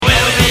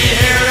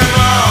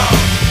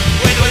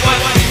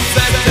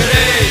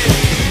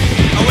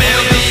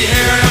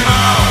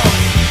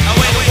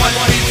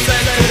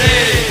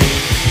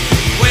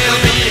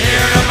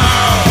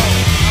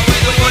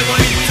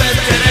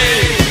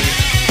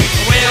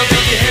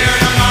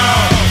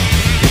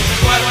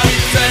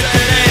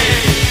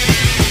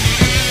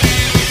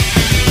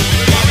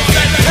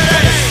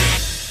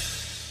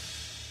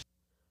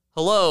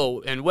Hello,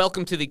 and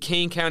welcome to the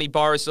Kane County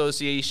Bar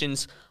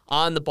Association's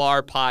On the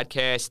Bar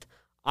podcast.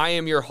 I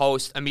am your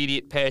host,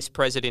 Immediate Past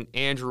President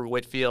Andrew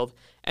Whitfield,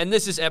 and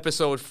this is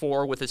episode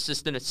 4 with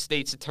Assistant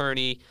State's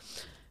Attorney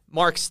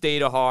Mark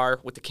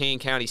Stajdohar with the Kane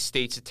County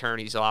State's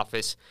Attorney's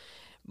Office.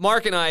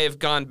 Mark and I have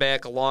gone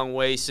back a long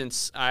way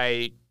since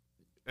I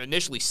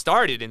initially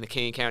started in the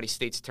Kane County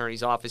State's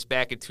Attorney's Office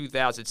back in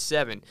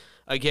 2007.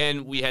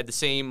 Again, we had the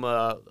same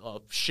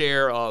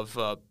share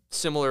of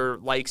similar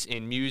likes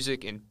in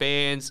music and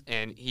bands,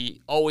 and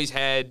he always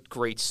had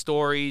great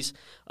stories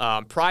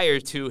prior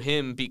to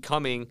him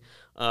becoming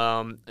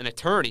an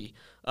attorney,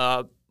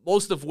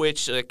 most of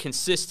which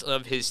consists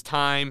of his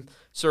time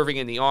serving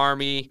in the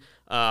Army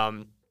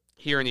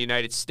here in the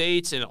United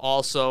States and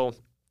also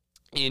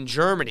in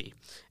Germany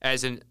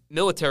as a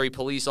military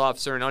police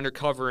officer and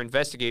undercover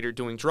investigator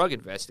doing drug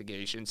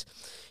investigations.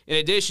 In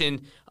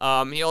addition,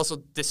 he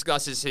also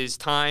discusses his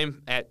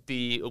time at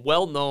the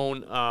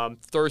well-known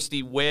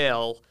Thirsty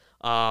Whale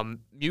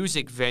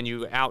music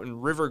venue out in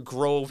River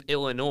Grove,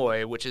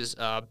 Illinois, which is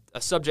a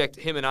subject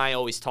him and I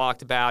always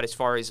talked about as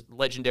far as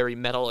legendary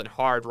metal and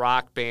hard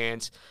rock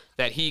bands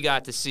that he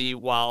got to see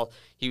while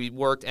he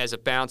worked as a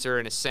bouncer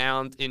and a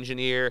sound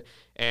engineer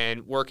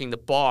and working the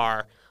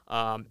bar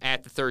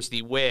at the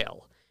Thirsty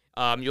Whale.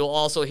 You'll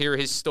also hear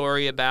his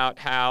story about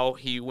how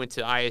he went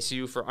to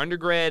ISU for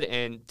undergrad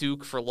and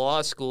Duke for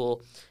law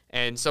school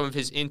and some of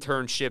his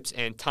internships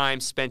and time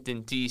spent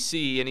in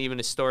D.C., and even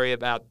a story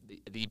about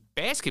the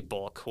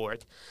basketball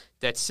court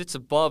that sits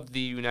above the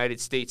United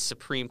States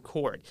Supreme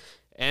Court,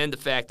 and the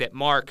fact that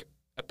Mark,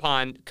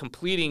 upon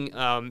completing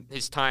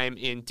his time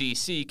in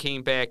D.C.,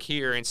 came back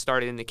here and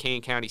started in the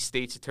Kane County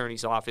State's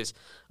Attorney's Office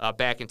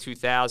back in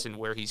 2000,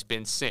 where he's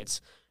been since.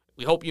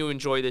 We hope you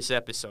enjoy this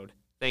episode.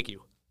 Thank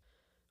you.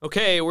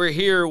 Okay, we're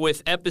here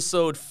with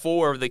episode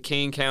 4 of the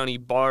Kane County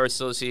Bar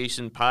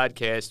Association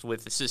podcast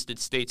with Assistant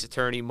State's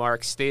Attorney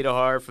Mark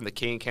Stajdohar from the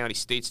Kane County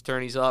State's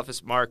Attorney's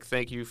Office. Mark,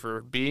 thank you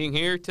for being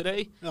here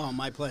today. Oh,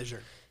 my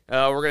pleasure.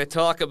 We're going to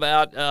talk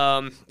about,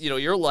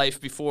 your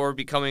life before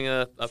becoming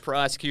a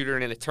prosecutor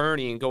and an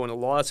attorney and going to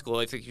law school.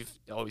 I think you've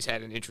always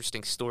had an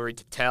interesting story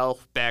to tell.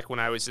 Back when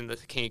I was in the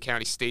Kane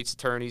County State's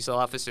Attorney's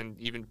Office, and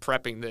even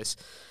prepping this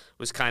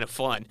was kind of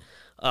fun.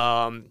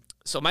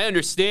 So my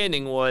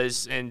understanding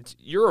was, and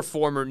you're a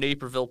former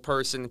Naperville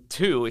person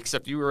too,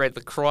 except you were at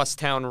the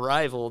crosstown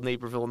rival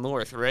Naperville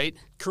North, right?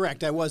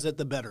 Correct. I was at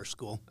the better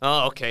school.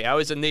 Oh, okay. I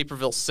was a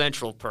Naperville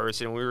Central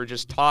person. We were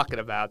just talking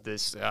about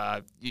this.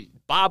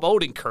 Bob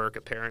Odenkirk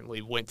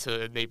apparently went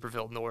to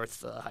Naperville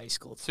North High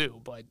School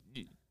too, but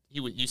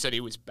you said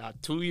he was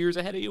about 2 years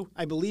ahead of you?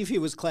 I believe he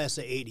was class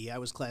of 80. I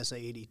was class of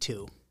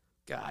 82.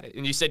 Got it.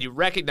 And you said you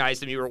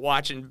recognized him. You were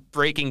watching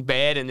Breaking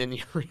Bad, and then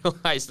you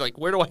realized,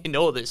 where do I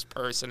know this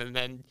person? And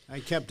then I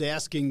kept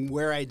asking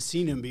where I'd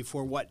seen him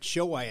before, what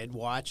show I had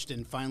watched,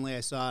 and finally I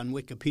saw on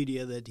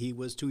Wikipedia that he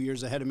was 2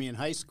 years ahead of me in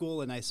high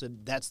school, and I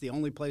said, that's the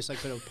only place I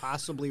could have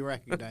possibly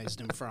recognized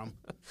him from.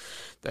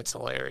 That's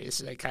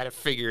hilarious. I kind of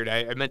figured.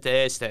 I meant to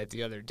ask that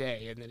the other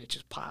day, and then it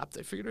just popped.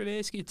 I figured I'd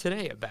ask you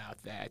today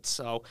about that.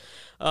 So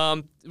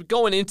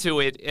going into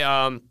it,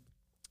 now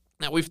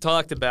we've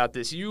talked about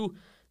this. You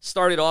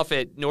started off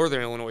at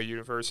Northern Illinois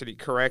University,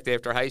 correct,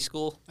 after high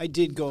school? I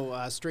did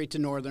go straight to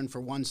Northern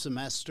for one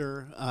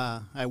semester.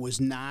 I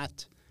was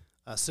not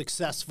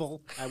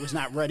successful. I was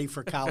not ready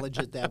for college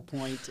at that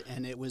point,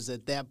 and it was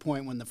at that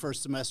point when the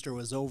first semester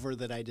was over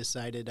that I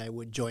decided I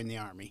would join the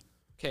Army.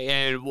 Okay,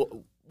 and what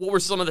were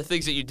some of the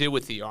things that you did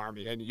with the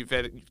Army? And you've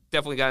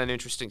definitely got an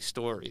interesting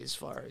story as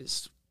far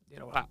as,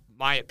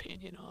 my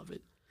opinion of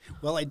it.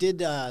 Well, I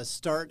did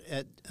start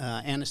at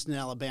Anniston,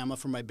 Alabama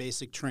for my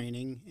basic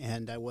training,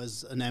 and I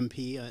was an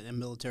MP, a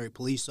military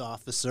police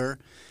officer.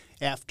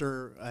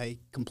 After I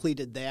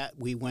completed that,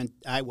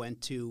 I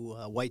went to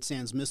White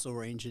Sands Missile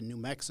Range in New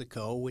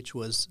Mexico, which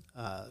was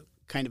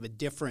kind of a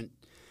different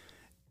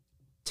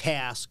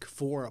task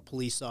for a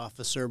police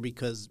officer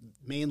because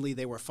mainly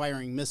they were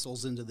firing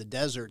missiles into the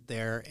desert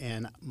there,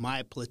 and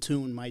my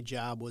platoon, my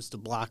job was to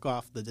block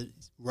off the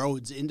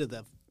roads into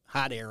the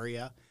hot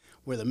area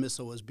where the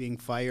missile was being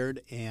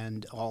fired,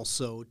 and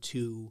also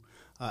to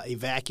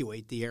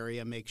evacuate the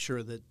area, make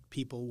sure that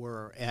people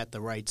were at the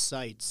right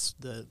sites,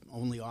 the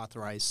only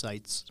authorized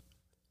sites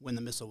when the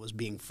missile was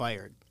being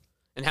fired.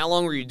 And how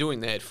long were you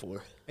doing that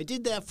for? I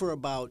did that for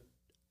about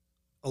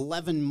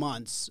 11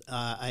 months.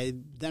 I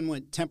then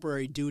went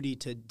temporary duty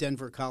to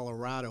Denver,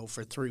 Colorado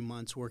for 3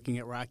 months working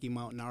at Rocky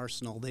Mountain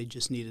Arsenal. They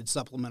just needed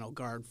supplemental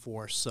guard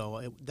force,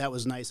 so that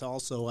was nice.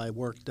 Also, I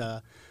worked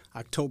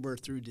October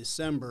through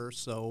December,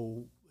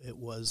 so it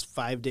was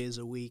 5 days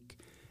a week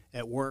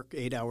at work,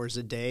 8 hours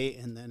a day,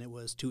 and then it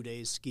was 2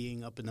 days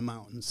skiing up in the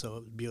mountains, so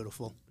it was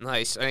beautiful.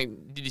 Nice. I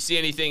mean, did you see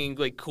anything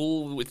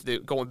cool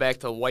with going back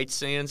to White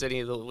Sands? Any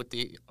of with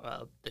the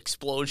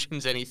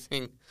explosions?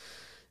 Anything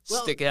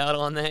stick out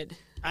on that?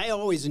 I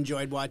always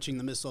enjoyed watching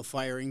the missile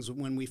firings.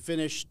 When we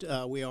finished,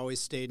 we always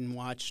stayed and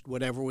watched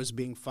whatever was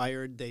being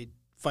fired. They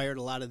fired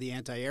a lot of the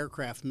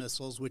anti-aircraft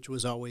missiles, which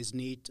was always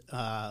neat.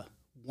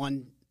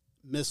 One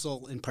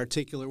missile in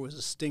particular was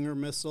a Stinger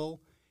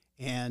missile,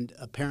 and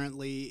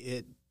apparently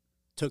it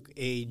took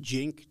a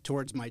jink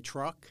towards my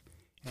truck,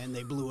 and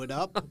they blew it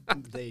up.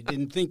 They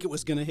didn't think it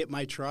was going to hit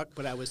my truck,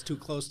 but I was too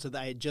close to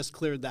I had just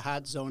cleared the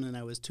hot zone, and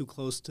I was too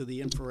close to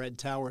the infrared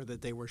tower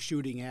that they were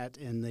shooting at,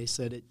 and they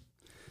said it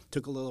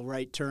took a little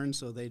right turn,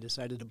 so they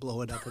decided to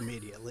blow it up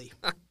immediately.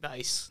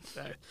 Nice.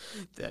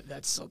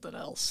 That's something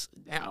else.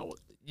 Now,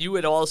 you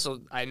had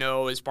also, I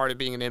know, as part of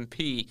being an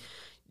MP,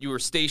 you were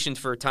stationed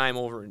for a time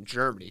over in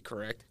Germany,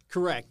 correct?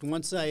 Correct.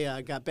 Once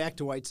I got back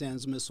to White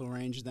Sands Missile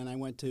Range, then I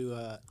went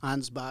to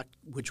Ansbach,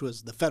 which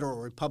was the Federal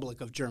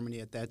Republic of Germany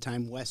at that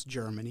time, West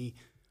Germany,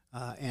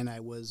 and I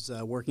was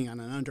working on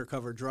an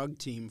undercover drug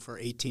team for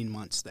 18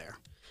 months there.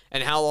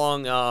 And how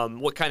long,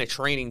 what kind of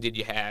training did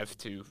you have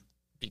to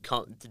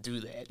do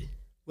that?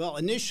 Well,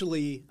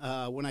 initially,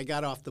 when I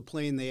got off the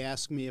plane, they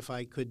asked me if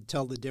I could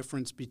tell the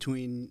difference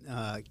between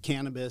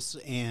cannabis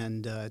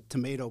and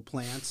tomato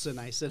plants, and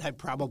I said I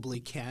probably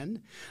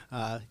can,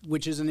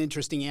 which is an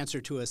interesting answer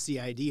to a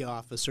CID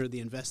officer, the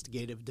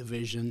investigative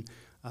division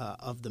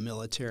of the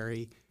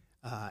military.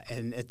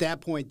 And at that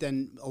point,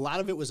 then, a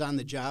lot of it was on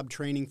the job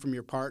training from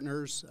your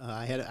partners.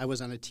 I was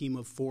on a team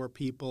of 4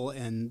 people,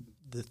 and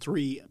the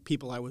 3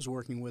 people I was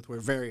working with were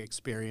very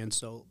experienced,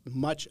 so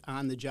much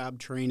on the job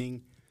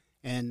training.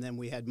 And then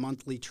we had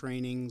monthly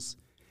trainings,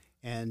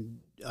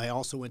 and I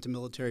also went to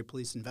military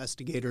police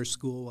investigator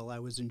school while I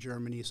was in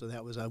Germany, so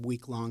that was a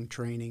week-long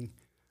training.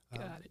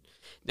 Got it.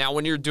 Now,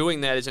 when you're doing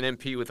that as an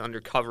MP with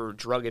undercover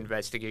drug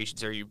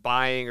investigations, are you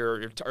buying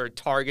or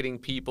targeting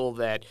people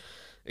that,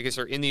 I guess,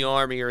 are in the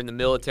Army or in the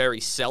military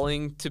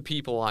selling to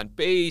people on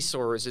base,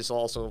 or is this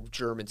also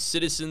German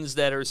citizens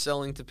that are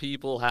selling to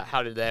people?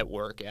 How did that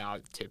work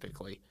out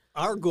typically?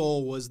 Our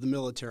goal was the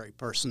military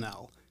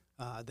personnel.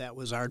 That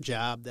was our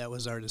job. That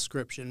was our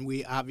description.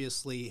 We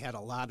obviously had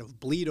a lot of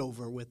bleed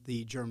over with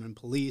the German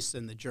police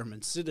and the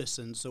German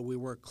citizens, so we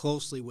worked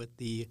closely with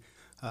the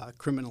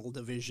criminal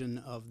division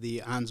of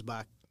the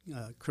Ansbach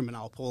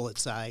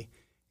Kriminalpolizei,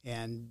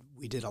 and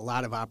we did a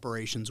lot of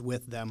operations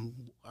with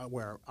them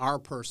where our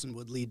person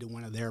would lead to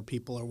one of their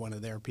people or one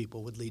of their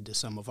people would lead to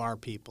some of our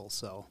people.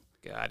 So,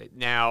 got it.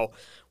 Now,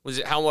 was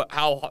it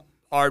how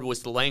hard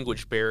was the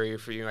language barrier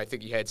for you? I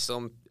think you had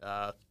some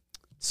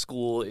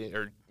school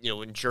or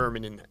in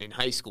German in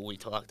high school. We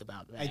talked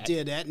about that. I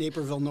did. At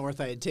Naperville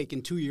North, I had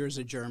taken 2 years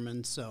of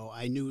German, so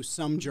I knew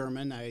some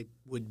German. I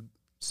would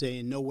say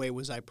in no way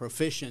was I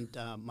proficient.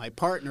 My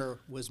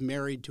partner was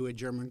married to a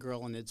German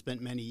girl and had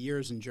spent many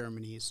years in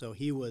Germany, so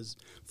he was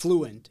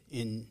fluent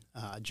in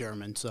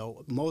German.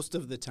 So most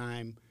of the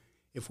time,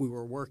 if we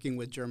were working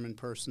with German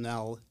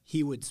personnel,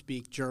 he would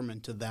speak German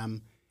to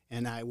them,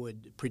 and I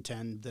would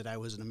pretend that I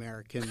was an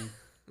American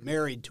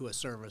married to a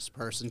service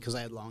person because I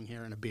had long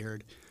hair and a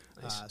beard.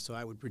 Nice. So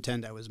I would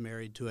pretend I was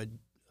married to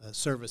a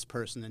service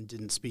person and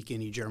didn't speak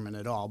any German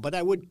at all. But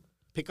I would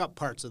pick up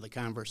parts of the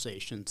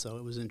conversation, so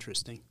it was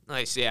interesting.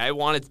 Nice. Yeah, I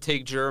wanted to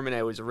take German.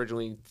 I was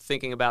originally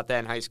thinking about that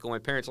in high school. My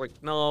parents were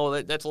like, no,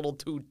 that's a little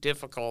too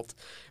difficult.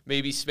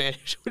 Maybe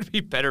Spanish would be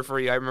better for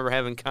you. I remember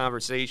having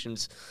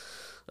conversations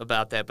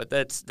about that, but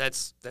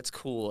that's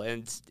cool.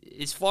 And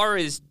as far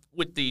as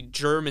with the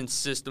German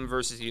system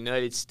versus the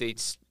United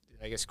States,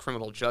 I guess,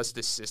 criminal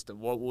justice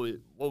system, what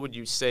would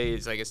you say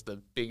is, I guess,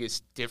 the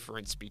biggest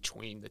difference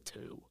between the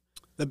two?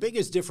 The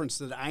biggest difference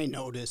that I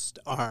noticed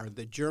are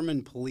the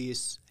German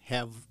police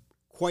have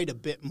quite a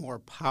bit more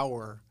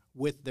power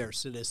with their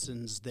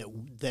citizens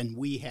than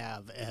we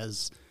have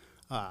as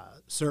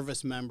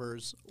service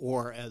members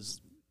or as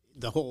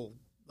the whole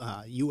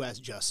U.S.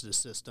 justice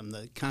system.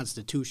 The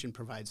Constitution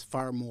provides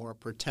far more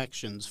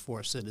protections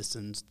for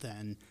citizens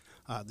than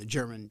the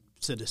German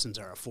citizens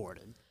are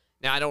afforded.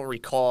 Now, I don't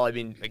recall, I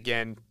mean,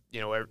 again,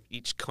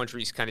 each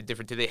country is kind of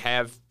different. Do they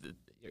have,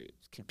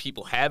 can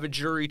people have a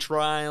jury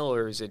trial,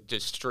 or is it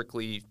just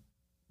strictly,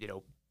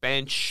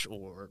 bench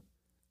or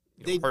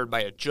heard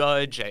by a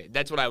judge?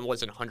 That's what I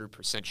wasn't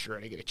 100% sure.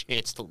 I didn't get a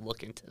chance to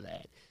look into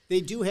that.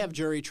 They do have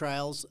jury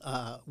trials.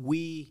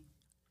 We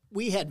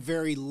had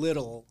very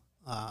little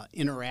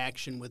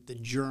interaction with the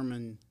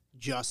German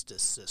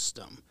justice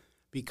system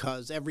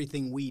because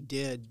everything we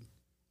did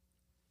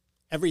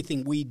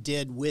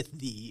with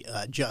the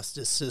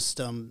justice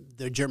system,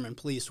 the German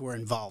police were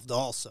involved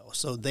also.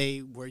 So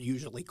they were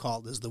usually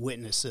called as the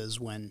witnesses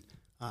when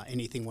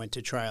anything went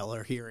to trial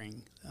or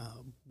hearing,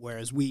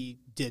 whereas we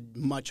did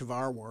much of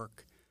our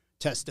work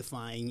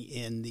testifying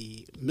in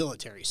the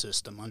military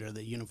system under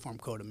the Uniform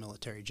Code of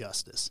Military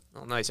Justice.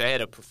 Oh, nice. I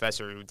had a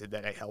professor who did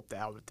that. I helped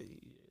out with the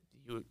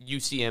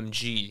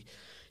UCMG,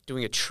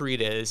 doing a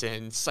treatise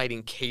and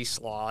citing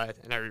case law.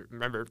 And I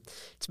remember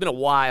it's been a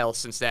while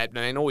since that, and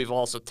I know we've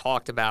also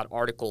talked about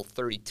Article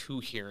 32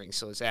 hearings.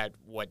 So is that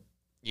what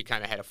you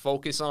kind of had a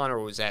focus on, or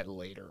was that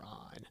later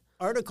on?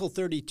 Article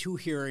 32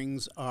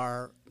 hearings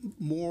are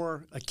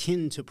more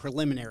akin to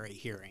preliminary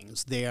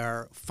hearings. They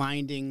are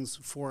findings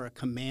for a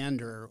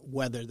commander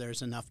whether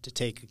there's enough to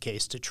take a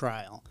case to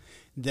trial.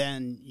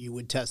 Then you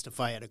would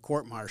testify at a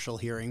court-martial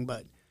hearing,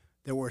 but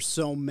there were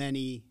so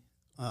many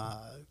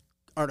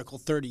Article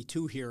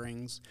 32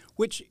 hearings,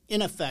 which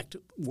in effect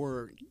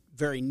were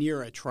very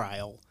near a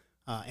trial,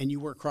 and you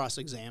were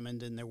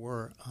cross-examined, and there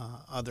were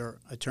other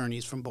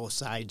attorneys from both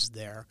sides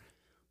there.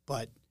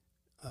 But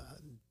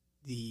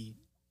the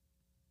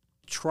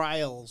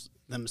trials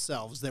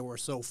themselves, there were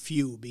so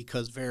few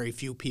because very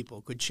few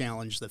people could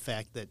challenge the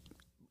fact that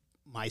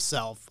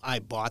I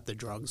bought the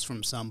drugs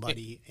from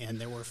somebody, and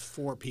there were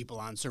 4 people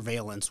on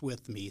surveillance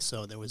with me,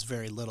 so there was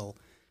very little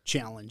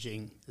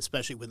challenging,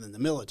 especially within the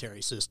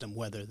military system,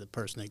 whether the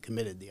person had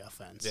committed the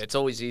offense. Yeah, it's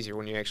always easier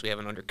when you actually have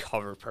an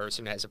undercover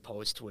person as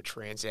opposed to a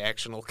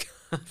transactional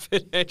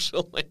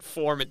confidential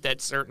informant.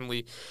 That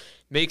certainly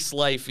makes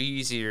life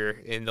easier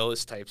in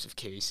those types of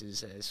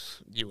cases,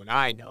 as you and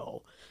I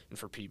know. And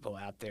for people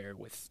out there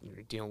with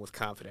dealing with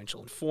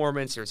confidential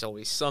informants, there's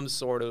always some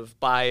sort of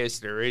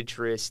bias or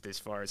interest as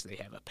far as they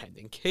have a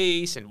pending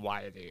case and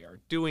why they are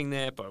doing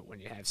that. But when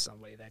you have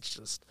somebody that's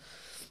just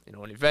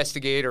an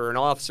investigator or an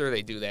officer,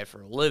 they do that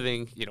for a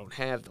living, you don't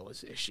have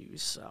those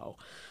issues. So,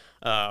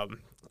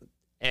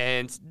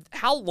 and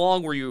how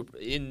long were you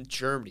in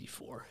Germany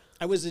for?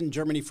 I was in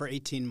Germany for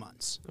 18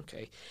 months.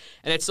 Okay.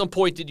 And at some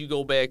point, did you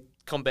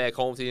come back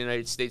home to the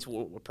United States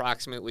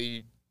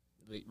approximately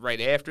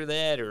right after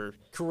that, or?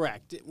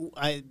 Correct.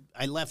 I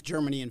left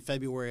Germany in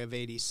February of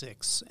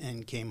 '86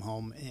 and came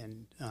home,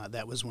 and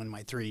that was when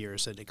my 3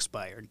 years had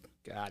expired.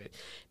 Got it.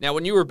 Now,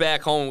 when you were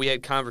back home, we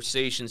had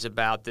conversations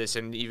about this,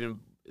 and even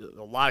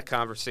a lot of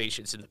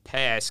conversations in the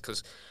past,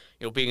 because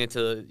being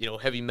into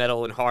heavy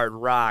metal and hard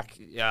rock,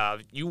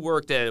 you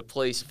worked at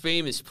a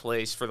famous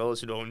place for those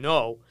who don't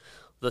know,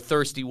 the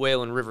Thirsty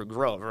Whale in River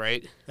Grove,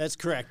 right? That's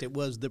correct. It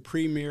was the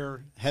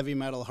premier heavy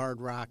metal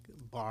hard rock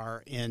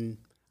bar in,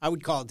 I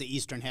would call it, the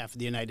eastern half of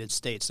the United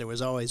States. There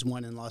was always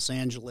one in Los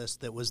Angeles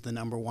that was the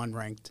 #1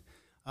 ranked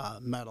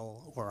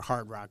metal or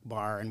hard rock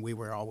bar, and we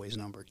were always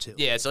number 2.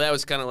 Yeah, so that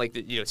was kind of like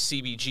the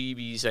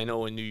CBGB's, I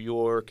know, in New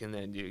York, and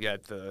then you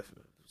got the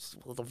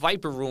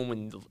Viper Room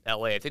in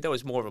L.A. I think that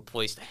was more of a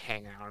place to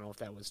hang out. I don't know if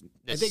that was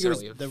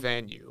necessarily a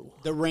venue.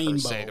 The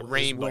Rainbow. The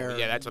Rainbow,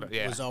 yeah, that's what.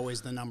 Was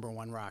always the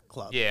 #1 rock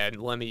club. Yeah,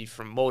 and Lemmy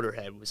from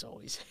Motorhead was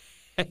always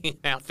hanging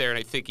out there, and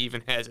I think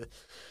even has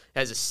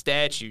a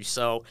statue.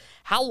 So,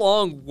 how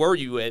long were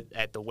you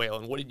at the Whale,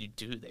 and what did you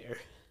do there?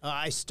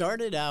 I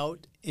started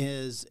out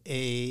as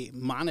a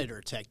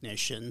monitor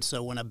technician.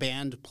 So when a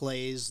band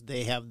plays,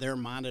 they have their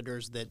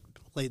monitors that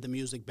play the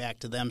music back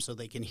to them so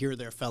they can hear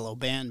their fellow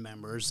band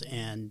members,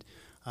 and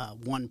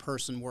one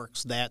person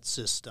works that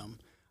system.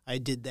 I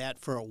did that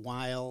for a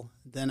while.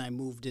 Then I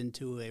moved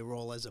into a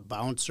role as a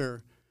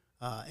bouncer,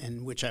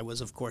 in which I was,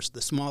 of course,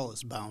 the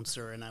smallest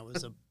bouncer, and I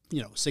was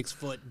 6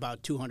 foot,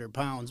 about 200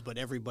 pounds, but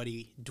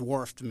everybody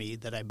dwarfed me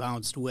that I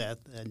bounced with.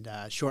 And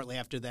shortly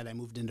after that, I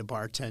moved into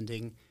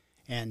bartending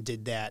and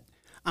did that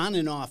on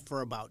and off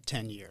for about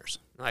 10 years.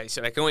 Nice.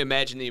 And I can only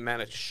imagine the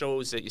amount of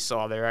shows that you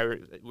saw there.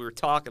 We were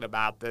talking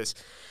about this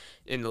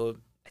in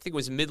I think it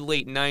was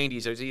mid-late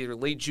 90s. It was either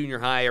late junior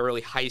high or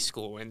early high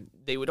school, and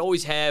they would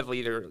always have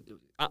either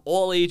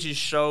all ages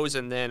shows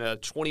and then a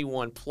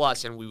 21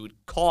 plus, and we would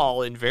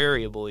call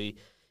invariably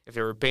if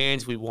there were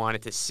bands we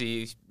wanted to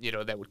see,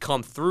 that would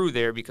come through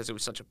there because it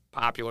was such a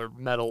popular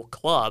metal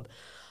club.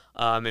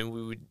 And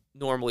we would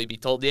normally be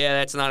told, yeah,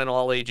 that's not an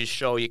all-ages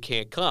show, you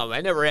can't come.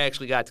 I never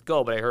actually got to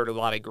go, but I heard a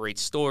lot of great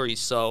stories.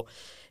 So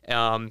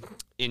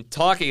in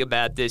talking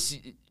about this,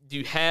 do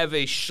you have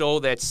a show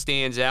that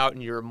stands out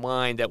in your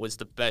mind that was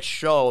the best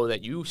show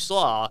that you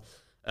saw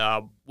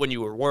when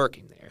you were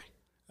working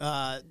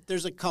there?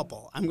 There's a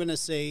couple. I'm going to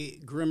say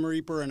Grim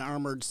Reaper and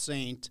Armored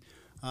Saint.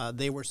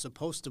 They were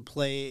supposed to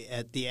play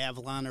at the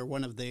Avalon, or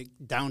one of the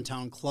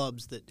downtown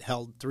clubs that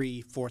held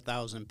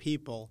 4,000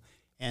 people,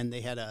 and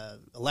they had an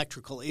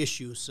electrical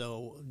issue,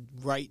 so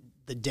right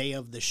the day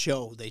of the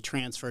show, they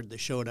transferred the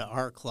show to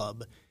our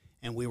club,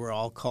 and we were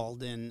all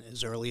called in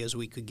as early as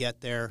we could get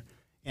there.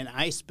 And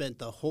I spent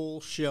the whole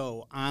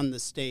show on the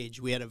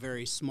stage. We had a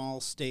very small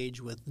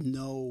stage with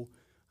no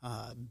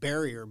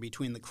barrier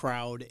between the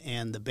crowd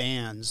and the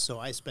bands, so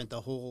I spent the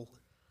whole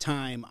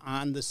time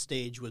on the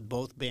stage with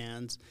both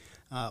bands,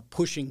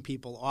 pushing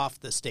people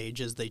off the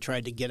stage as they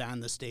tried to get on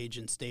the stage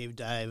and stage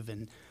dive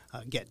and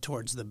get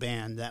towards the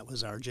band. That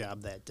was our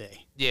job that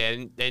day.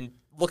 Yeah, and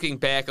looking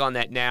back on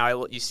that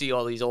now, you see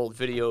all these old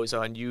videos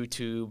on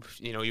YouTube.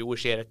 You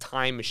wish you had a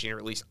time machine, or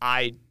at least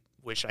I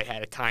wish I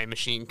had a time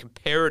machine,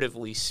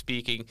 comparatively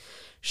speaking.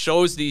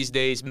 Shows these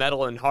days,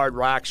 metal and hard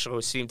rock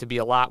shows, seem to be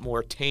a lot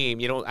more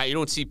tame. You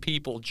don't see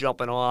people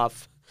jumping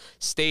off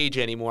stage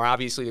anymore.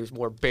 Obviously, there's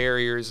more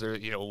barriers, or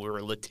we're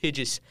a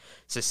litigious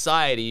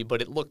society,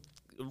 but it looked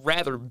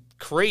rather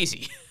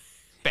crazy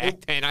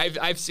back then.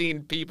 I've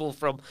seen people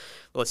from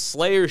the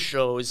Slayer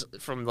shows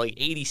from like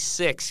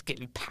 '86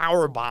 getting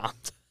power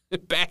bombed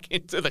back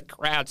into the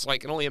crowd, so I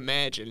can only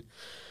imagine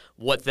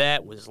what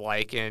that was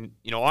like. And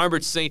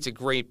Armored Saint's a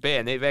great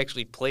band. They've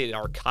actually played at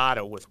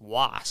Arcata with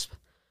Wasp,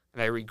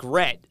 and I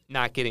regret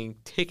not getting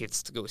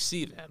tickets to go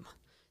see them.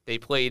 They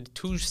played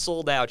 2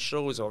 sold-out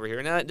shows over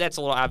here. Now, that's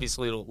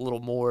obviously a little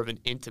more of an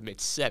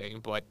intimate setting,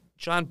 but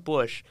John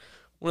Bush,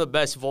 one of the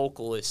best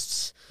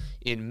vocalists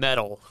in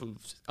metal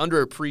who's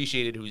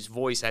underappreciated, whose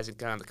voice hasn't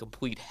gone to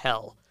complete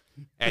hell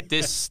at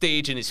this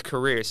stage in his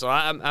career. So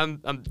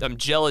I'm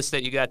jealous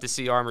that you got to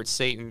see Armored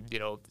Satan,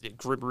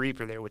 Grim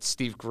Reaper there with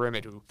Steve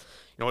Grimmett, who,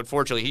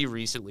 unfortunately he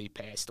recently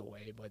passed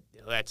away, but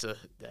that's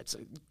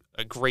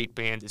a great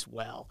band as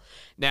well.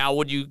 Now,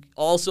 would you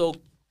also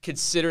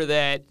consider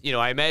that,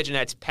 I imagine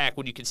that's packed,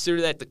 would you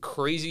consider that the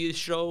craziest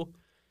show,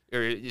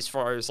 or as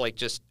far as like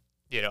just,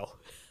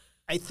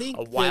 I think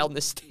a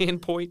wildness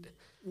standpoint?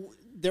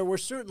 There were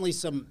certainly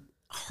some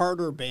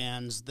harder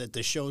bands that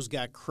the shows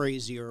got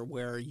crazier,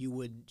 where you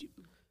would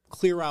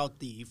clear out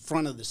the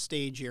front of the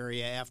stage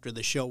area after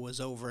the show was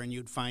over and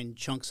you'd find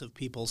chunks of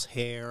people's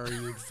hair.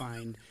 You'd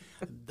find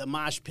the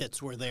mosh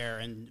pits were there,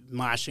 and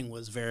moshing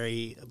was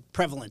very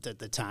prevalent at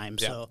the time.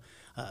 Yeah. So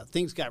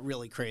things got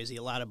really crazy.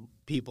 A lot of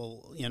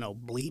people,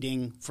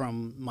 bleeding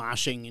from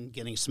moshing and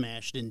getting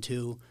smashed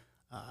into,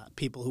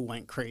 people who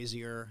went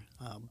crazier.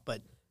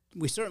 But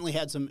we certainly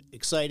had some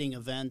exciting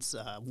events.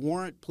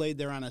 Warrant played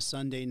there on a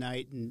Sunday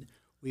night, and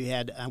we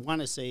had, I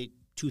want to say,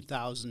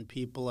 2,000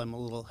 people. I'm a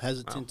little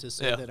hesitant to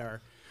say that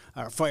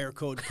our fire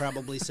code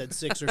probably said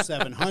 600 or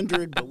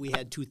 700, but we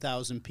had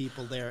 2,000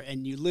 people there.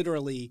 And you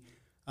literally,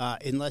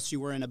 unless you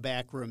were in a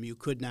back room, you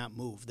could not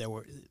move. There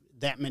were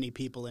that many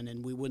people in,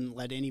 and we wouldn't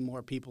let any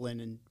more people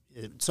in. And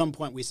at some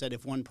point we said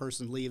if one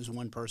person leaves,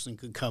 one person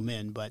could come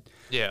in. But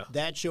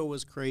that show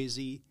was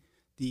crazy.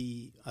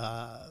 The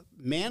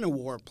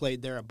Manowar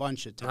played there a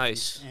bunch of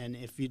times. Nice. And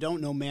if you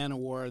don't know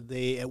Manowar,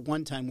 they at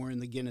one time were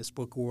in the Guinness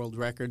Book of World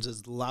Records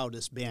as the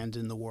loudest band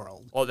in the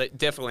world. Oh,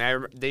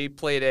 definitely. They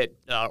played at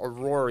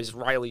Aurora's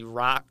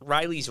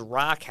Riley's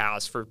Rock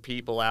House, for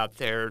people out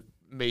there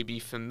may be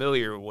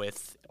familiar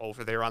with,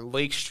 over there on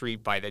Lake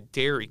Street by the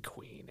Dairy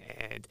Queen.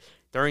 And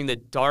during the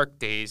dark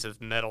days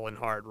of metal and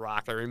hard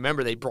rock, I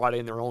remember they brought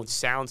in their own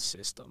sound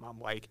system. I'm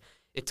like,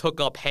 it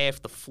took up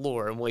half the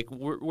floor. I'm like,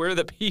 where are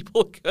the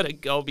people going to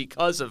go,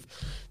 because of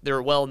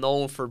they're well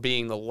known for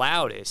being the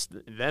loudest?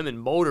 Them and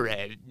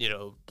Motorhead,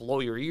 blow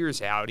your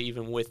ears out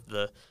even with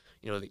the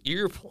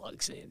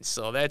earplugs in.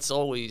 So that's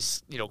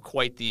always,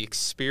 quite the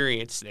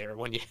experience there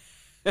when you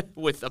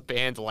with a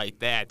band like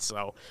that.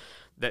 So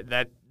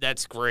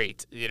that's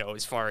great.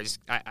 As far as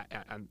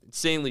I'm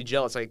insanely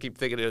jealous. I keep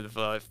thinking of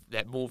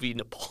that movie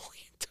Napoleon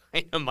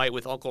Dynamite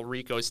with Uncle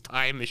Rico's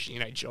time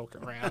machine. I joke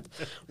around,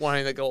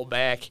 wanting to go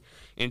back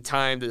in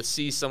time to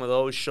see some of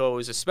those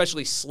shows,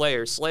 especially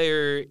Slayer.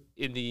 Slayer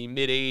in the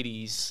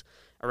mid-'80s,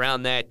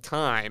 around that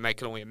time, I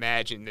can only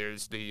imagine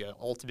there's the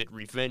Ultimate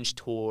Revenge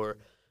Tour.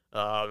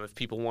 If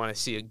people want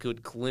to see a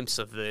good glimpse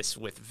of this,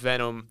 with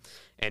Venom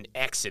and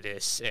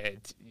Exodus. And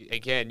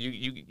again,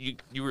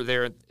 you were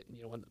there,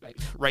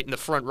 right in the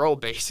front row,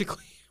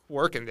 basically,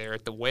 working there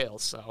at the Whale.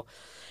 So,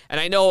 and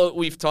I know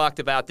we've talked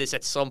about this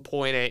at some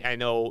point. I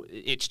know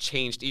it's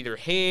changed either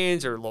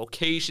hands or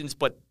locations,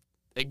 but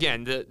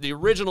again, the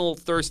original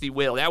Thirsty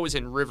Whale, that was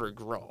in River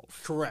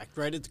Grove. Correct,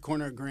 right at the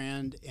corner of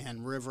Grand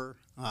and River,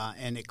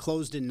 and it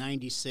closed in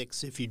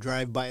 '96. If you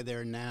drive by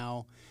there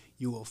now,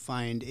 you will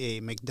find a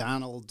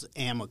McDonald's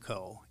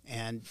Amico,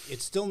 and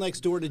it's still next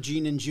door to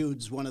Gene and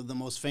Jude's, one of the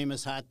most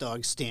famous hot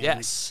dog stands.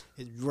 Yes.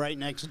 It's right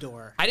next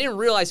door. I didn't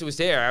realize it was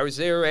there. I was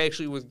there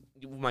actually with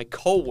my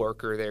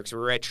coworker there, because we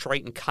were at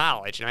Triton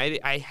College, and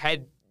I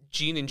had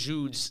Gene and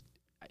Jude's.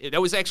 That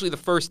was actually the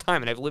first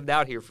time, and I've lived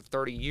out here for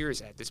 30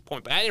 years at this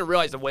point, but I didn't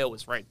realize the Whale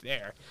was right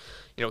there.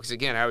 Because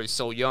again, I was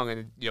so young,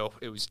 and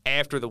it was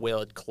after the Whale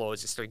had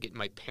closed. I started getting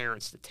my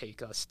parents to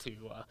take us to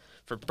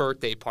for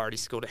birthday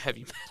parties to go to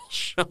heavy metal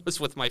shows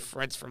with my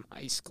friends from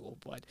high school.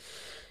 But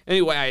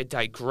anyway, I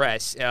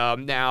digress.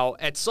 Now,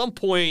 at some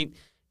point,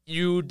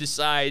 you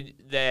decide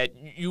that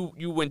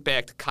you went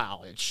back to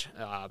college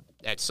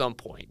at some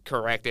point,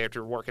 correct,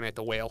 after working at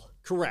the Whale?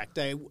 Correct.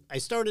 I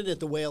started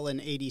at the Whale in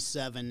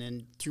 '87,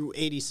 and through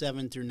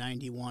 '87 through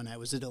 '91, I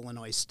was at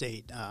Illinois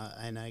State,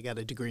 and I got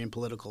a degree in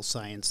political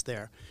science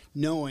there,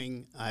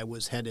 knowing I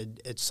was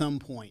headed at some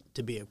point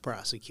to be a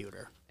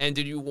prosecutor. And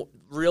did you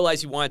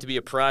realize you wanted to be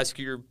a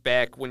prosecutor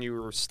back when you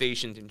were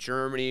stationed in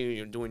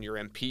Germany, doing your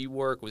MP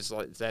work? Was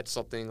that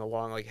something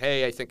along like,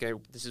 hey, I think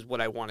this is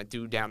what I want to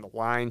do down the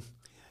line?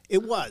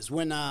 It was.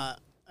 When I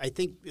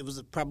think it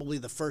was probably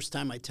the first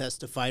time I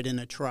testified in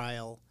a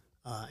trial,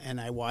 and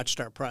I watched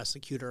our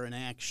prosecutor in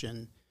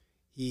action.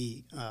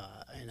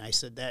 And I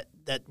said,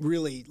 that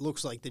really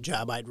looks like the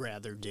job I'd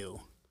rather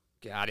do.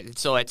 Got it.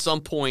 So at some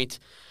point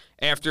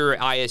after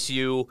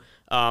ISU,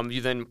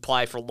 you then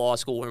apply for law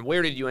school. And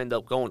where did you end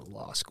up going to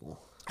law school?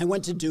 I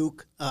went to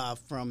Duke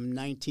from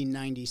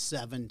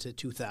 1997 to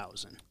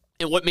 2000.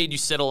 And what made you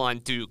settle on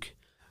Duke?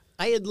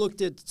 I had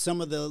looked at some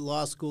of the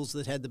law schools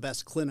that had the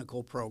best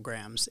clinical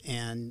programs,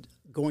 and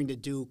going to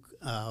Duke,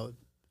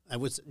 I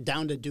was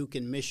down to Duke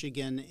in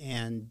Michigan,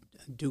 and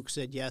Duke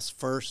said yes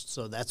first,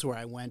 so that's where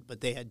I went.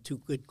 But they had two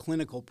good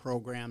clinical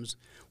programs,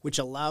 which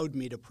allowed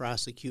me to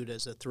prosecute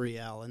as a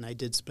 3L, and I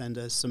did spend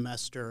a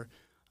semester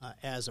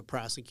as a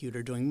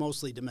prosecutor doing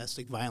mostly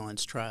domestic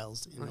violence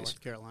trials in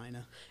North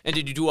Carolina. And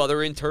did you do other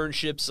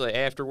internships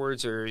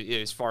afterwards, or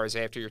as far as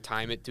after your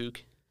time at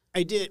Duke?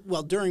 I did.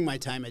 Well, during my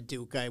time at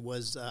Duke, I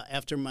was,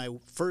 after my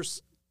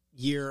first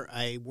year,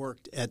 I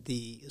worked at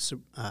the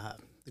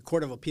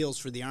Court of Appeals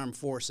for the Armed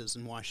Forces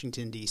in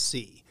Washington,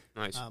 D.C.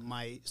 Nice.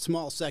 My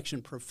small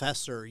section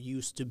professor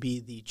used to be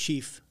the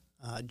chief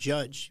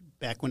judge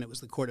back when it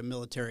was the Court of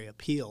Military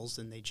Appeals,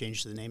 and they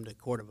changed the name to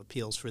Court of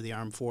Appeals for the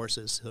Armed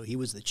Forces. So he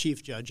was the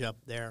chief judge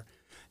up there.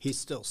 He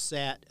still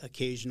sat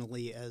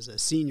occasionally as a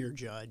senior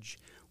judge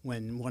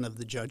when one of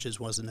the judges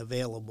wasn't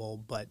available,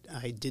 but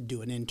I did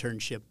do an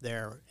internship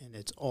there, and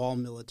it's all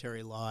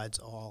military law, it's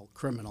all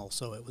criminal,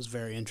 so it was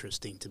very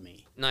interesting to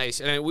me.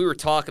 Nice. And we were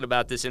talking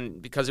about this,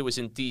 and because it was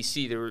in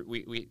D.C.,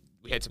 we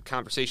had some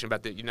conversation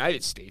about the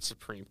United States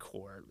Supreme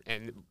Court,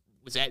 and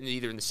was that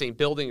either in the same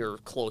building or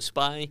close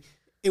by?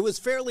 It was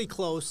fairly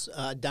close,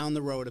 down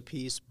the road a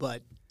piece,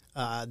 but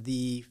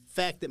the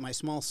fact that my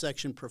small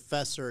section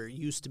professor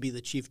used to be the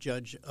chief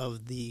judge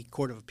of the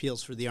Court of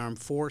Appeals for the Armed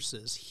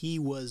Forces, he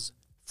was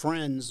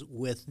friends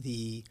with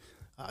the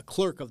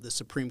clerk of the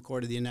Supreme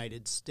Court of the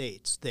United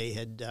States. They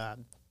had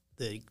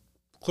the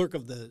clerk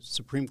of the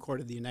Supreme Court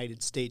of the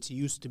United States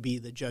used to be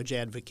the Judge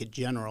Advocate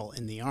General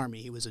in the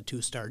Army. He was a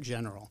 2-star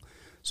general.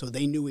 So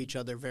they knew each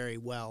other very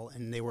well,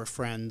 and they were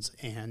friends,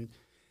 and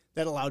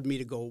that allowed me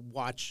to go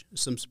watch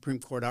some Supreme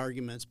Court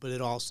arguments, but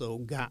it also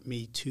got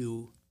me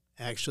to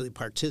actually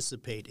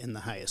participate in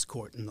the highest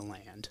court in the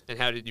land. And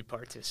how did you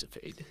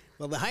participate?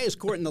 Well, the highest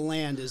court in the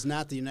land is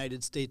not the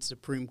United States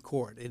Supreme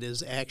Court. It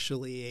is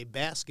actually a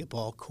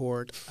basketball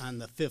court on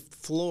the 5th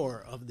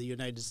floor of the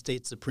United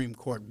States Supreme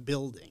Court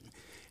building,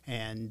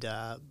 and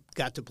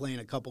got to play in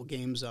a couple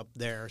games up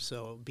there.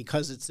 So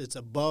because it's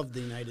above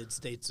the United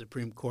States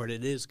Supreme Court,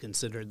 it is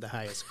considered the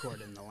highest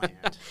court in the land.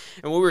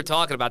 And when we were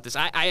talking about this,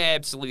 I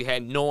absolutely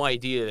had no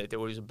idea that there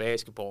was a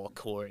basketball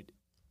court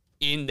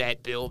in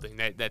that building.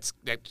 That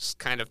just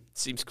kind of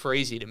seems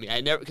crazy to me.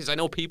 Because I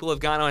know people have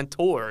gone on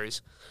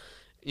tours,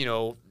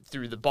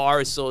 through the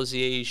Bar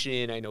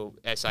Association. I know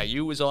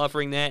SIU was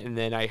offering that, and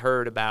then I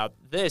heard about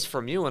this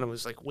from you, and I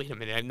was like, wait a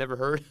minute, I've never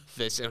heard of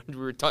this. And you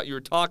were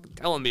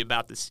telling me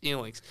about the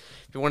ceilings.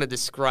 If you want to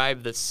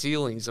describe the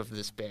ceilings of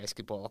this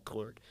basketball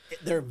court.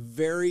 They're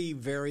very,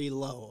 very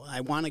low.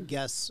 I want to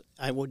guess,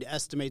 I would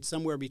estimate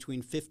somewhere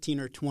between 15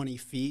 or 20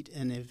 feet,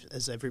 and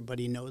as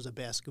everybody knows, a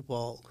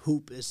basketball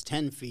hoop is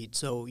 10 feet,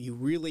 so you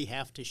really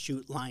have to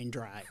shoot line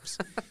drives.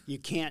 You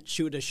can't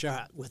shoot a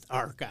shot with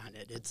arc on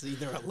it. It's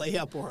either a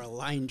layup or a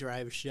line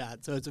drive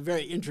shot, so it's a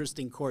very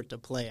interesting court to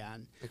play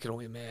on. I can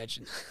only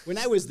imagine. When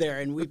I was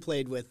there, and we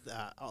played with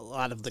a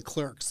lot of the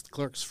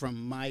clerks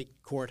from my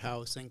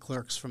courthouse and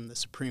clerks from the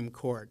Supreme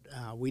Court,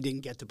 we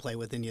didn't get to play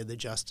with any of the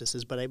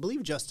justices, but I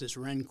believe Justice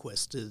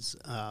Rehnquist is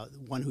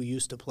one who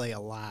used to play a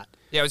lot.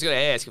 Yeah, I was going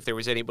to ask if there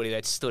was anybody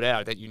that stood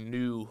out that you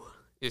knew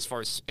as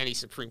far as any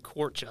Supreme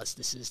Court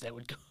justices that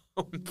would go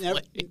and play. Never,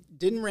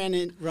 didn't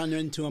run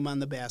into him on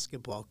the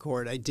basketball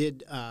court. I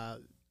did,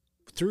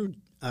 through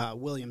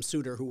William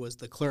Souter, who was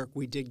the clerk,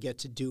 we did get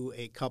to do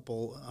a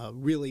couple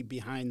really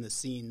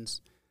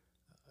behind-the-scenes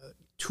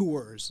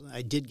tours.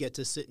 I did get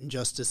to sit in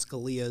Justice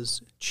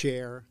Scalia's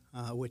chair,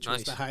 which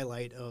was the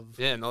highlight of.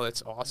 Yeah, no,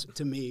 that's awesome.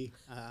 To me.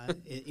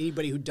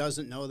 Anybody who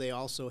doesn't know, they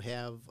also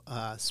have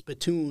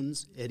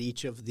spittoons at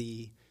each of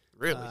the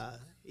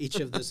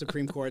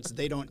Supreme Courts.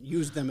 They don't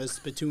use them as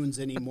spittoons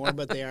anymore,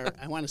 but they are,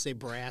 I want to say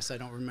brass. I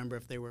don't remember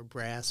if they were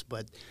brass,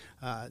 but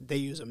they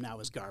use them now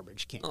as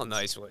garbage cans. Oh,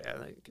 nice. Well, yeah,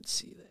 I can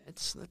see that.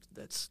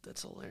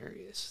 That's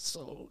hilarious.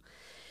 So,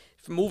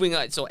 moving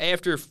on. So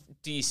after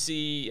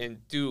D.C.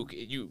 and Duke,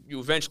 you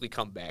eventually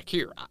come back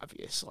here,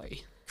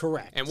 obviously.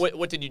 Correct. And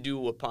what did you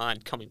do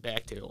upon coming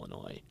back to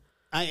Illinois?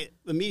 I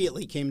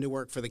immediately came to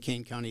work for the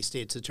Kane County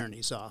State's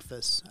Attorney's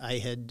Office. I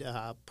had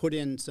put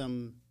in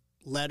some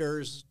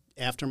letters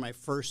after my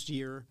first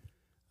year.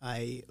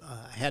 I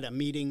had a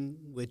meeting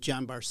with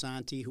John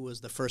Barsanti, who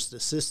was the first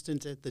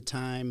assistant at the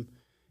time,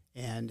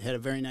 and had a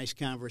very nice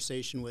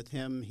conversation with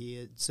him. He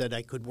had said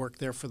I could work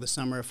there for the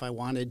summer if I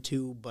wanted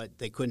to, but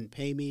they couldn't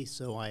pay me,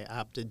 so I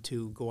opted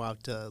to go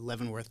out to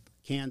Leavenworth,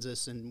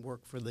 Kansas, and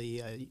work for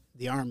the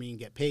Army and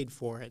get paid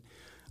for it.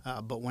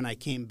 But when I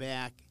came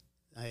back,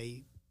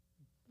 I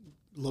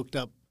looked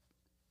up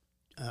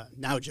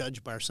now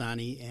Judge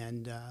Barsanti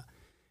and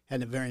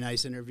had a very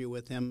nice interview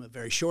with him, a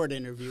very short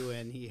interview,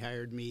 and he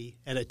hired me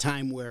at a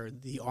time where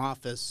the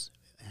office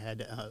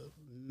had a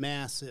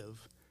massive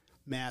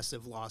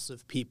loss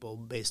of people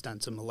based on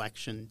some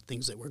election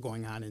things that were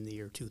going on in the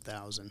year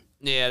 2000.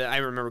 Yeah, I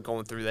remember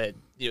going through that.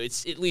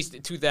 It's at least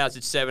in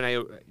 2007,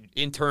 I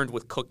interned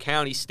with Cook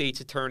County State's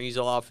Attorney's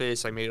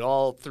Office. I made it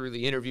all through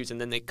the interviews, and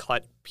then they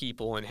cut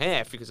people in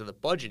half because of the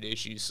budget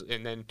issues.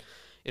 And then,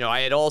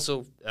 I had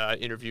also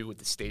interviewed with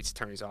the State's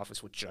Attorney's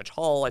Office with Judge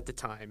Hall at the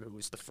time, who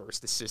was the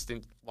first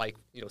assistant,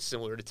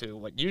 similar to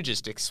what you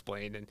just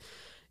explained,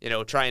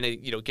 and trying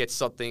to get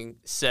something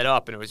set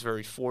up. And I was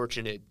very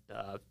fortunate,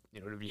 to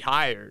be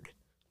hired,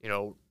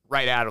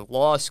 right out of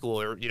law school,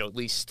 or at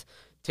least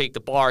take the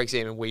bar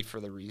exam and wait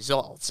for the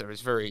results. I was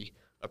very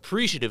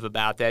appreciative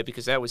about that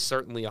because that was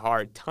certainly a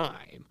hard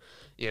time,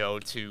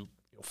 to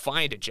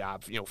find a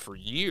job, for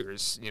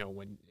years.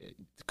 When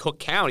Cook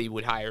County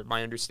would hire,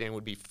 my understanding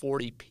would be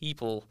 40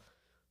 people,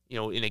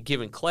 in a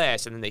given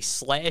class, and then they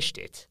slashed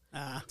it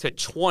to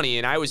 20,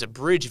 and I was a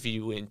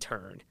Bridgeview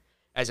intern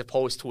as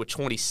opposed to a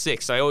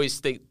 26. I always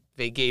think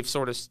they gave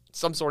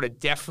some sort of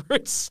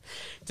deference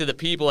to the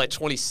people at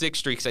 26th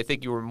Street because I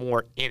think you were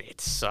more in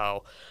it.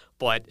 So,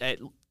 but had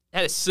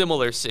a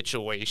similar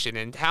situation.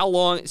 And how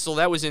long? So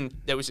that was in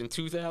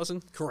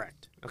 2000.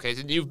 Correct. Okay,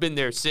 so you've been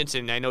there since,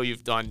 and I know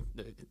you've done.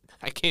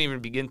 I can't even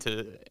begin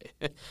to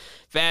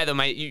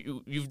fathom.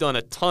 You've done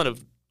a ton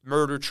of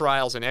murder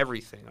trials and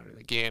everything under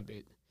the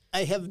gambit.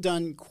 I have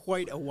done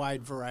quite a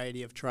wide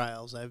variety of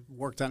trials. I've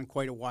worked on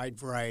quite a wide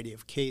variety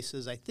of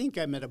cases. I think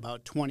I'm at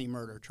about 20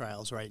 murder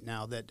trials right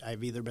now that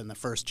I've either been the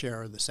first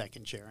chair or the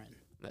second chair in.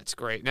 That's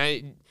great.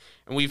 And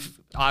we've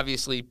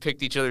obviously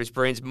picked each other's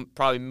brains,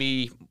 probably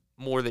me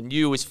more than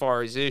you as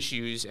far as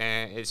issues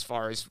and as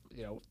far as,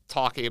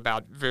 talking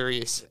about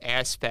various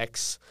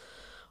aspects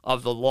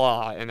of the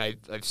law. And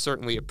I've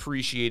certainly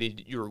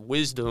appreciated your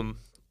wisdom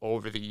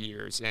over the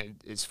years, and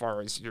as far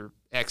as your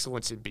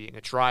excellence in being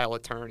a trial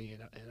attorney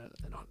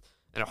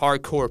and a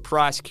hardcore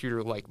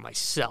prosecutor like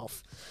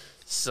myself.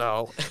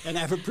 So, and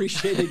I've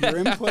appreciated your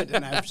input,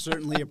 and I've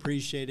certainly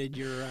appreciated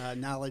your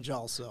knowledge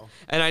also.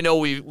 And I know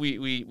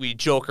we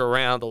joke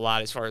around a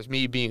lot as far as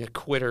me being a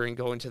quitter and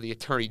going to the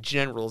Attorney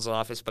General's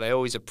office, but I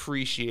always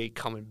appreciate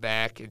coming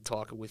back and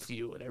talking with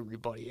you and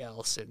everybody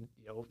else. And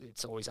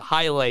it's always a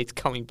highlight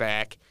coming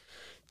back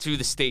to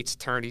the state's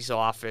attorney's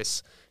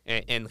office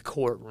and the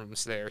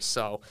courtrooms there.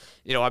 So,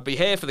 on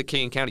behalf of the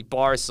Kane County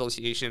Bar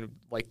Association, I'd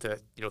like to,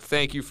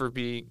 thank you for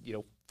being,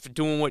 for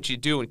doing what you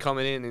do and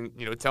coming in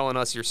and, telling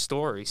us your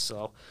story.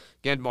 So,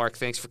 again, Mark,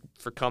 thanks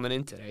for coming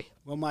in today.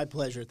 Well, my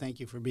pleasure. Thank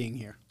you for being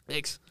here.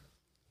 Thanks.